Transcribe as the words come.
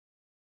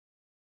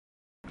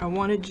I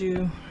wanted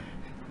to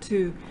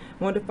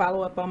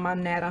follow up on my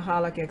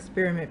gnat'aholic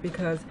experiment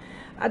because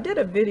I did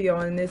a video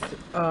on this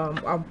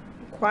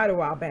quite a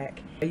while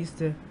back. I used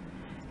to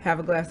have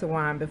a glass of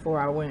wine before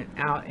I went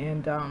out,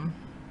 and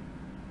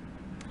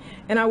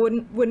I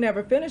would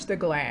never finish the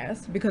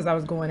glass because I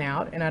was going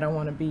out and I don't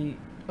want to be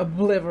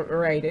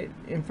obliterated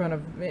in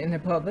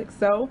the public.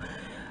 So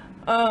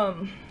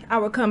I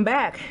would come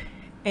back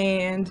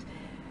and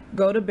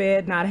go to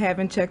bed not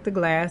having checked the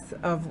glass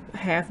of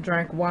half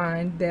drank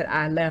wine that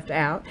I left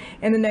out,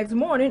 and the next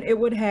morning it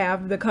would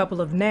have the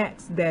couple of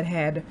gnats that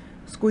had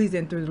squeezed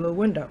in through the little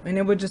window, and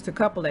it was just a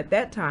couple at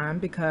that time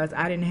because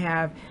I didn't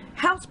have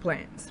house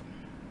plants.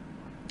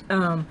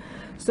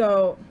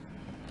 So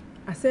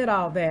I said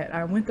all that.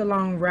 I went the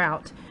long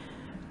route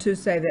to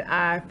say that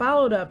I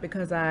followed up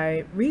because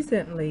I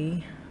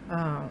recently,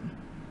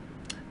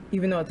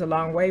 even though it's a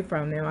long way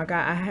from them, I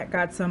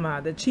got some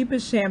the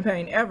cheapest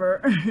champagne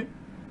ever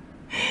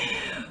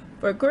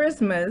for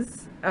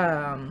Christmas,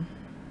 and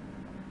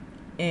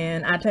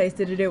I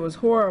tasted it. It was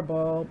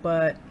horrible,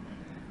 but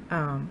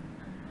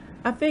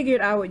I figured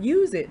I would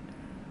use it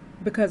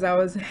because I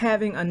was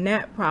having a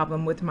gnat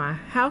problem with my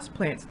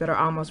houseplants that are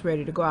almost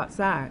ready to go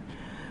outside.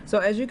 So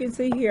as you can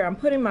see here, I'm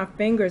putting my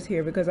fingers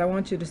here because I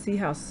want you to see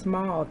how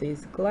small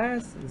these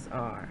glasses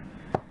are.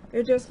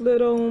 They're just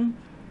little.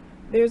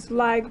 There's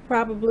like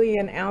probably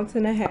 1.5 ounces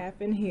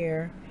in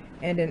here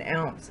and 1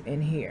 ounce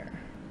in here.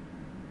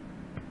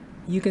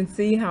 You can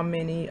see how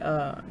many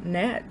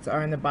gnats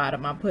are in the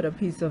bottom. I put a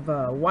piece of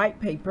white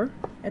paper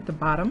at the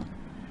bottom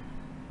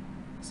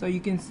so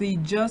you can see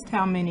just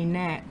how many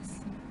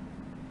gnats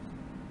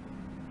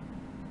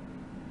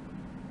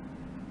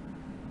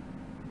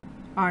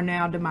are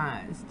now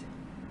demised.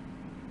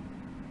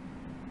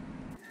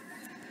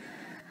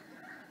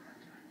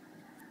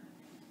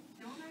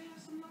 Don't I have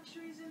some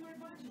luxuries in my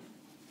budget?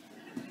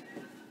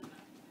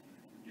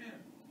 Yeah,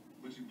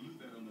 but you blew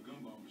that on the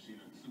gumball machine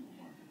at the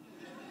supermarket.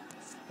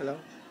 Hello?